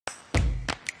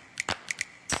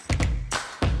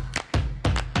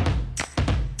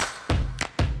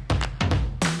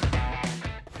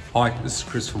Hi, this is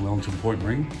Chris from Wellington Point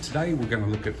Marine. Today we're going to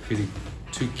look at fitting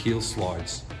 2 keel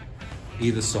slides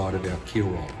either side of our keel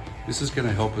roll. This is going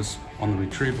to help us on the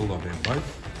retrieval of our boat.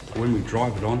 When we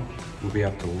drive it on, we'll be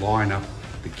able to line up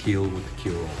the keel with the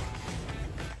keel roll.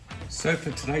 So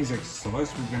for today's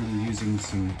exercise, we're going to be using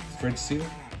some thread seal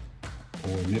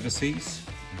or Never-Seez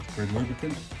thread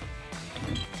lubricant.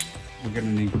 We're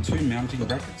going to need 2 mounting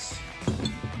brackets,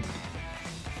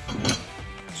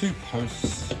 2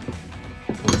 posts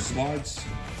for the slides,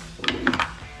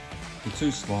 the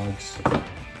 2 slides,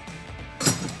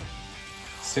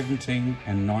 17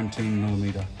 and 19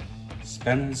 millimeter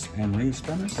spanners and ring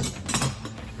spanners,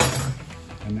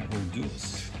 and that will do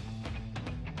us.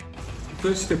 The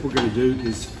first step we're going to do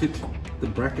is fit the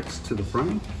brackets to the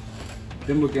frame.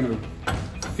 Then we're going to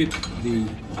fit the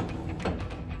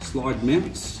slide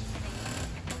mounts,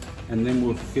 and then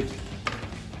we'll fit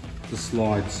the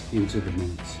slides into the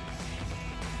mounts.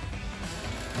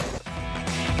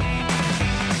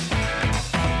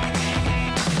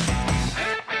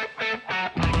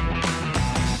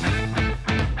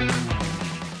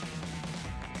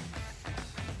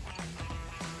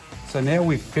 So now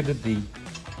we've fitted the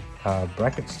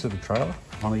brackets to the trailer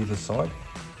on either side.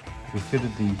 We've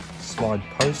fitted the slide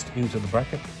post into the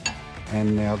bracket,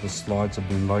 and now the slides have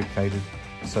been located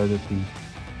so that the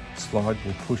slide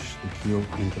will push the keel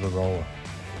into the roller.